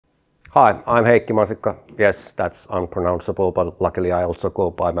Hi, I'm Heikki Mansikka. Yes, that's unpronounceable, but luckily I also go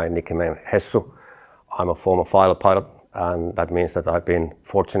by my nickname Hessu. I'm a former fighter pilot, and that means that I've been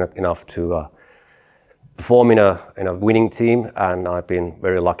fortunate enough to perform in a winning team, and I've been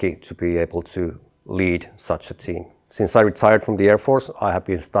very lucky to be able to lead such a team. Since I retired from the Air Force, I have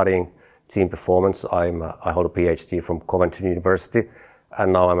been studying team performance. I hold a PhD from Coventry University,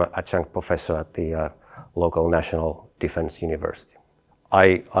 and now I'm an adjunct professor at the local National Defense University.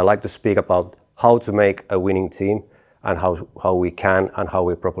 I like to speak about how to make a winning team and how we can and how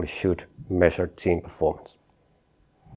we probably should measure team performance.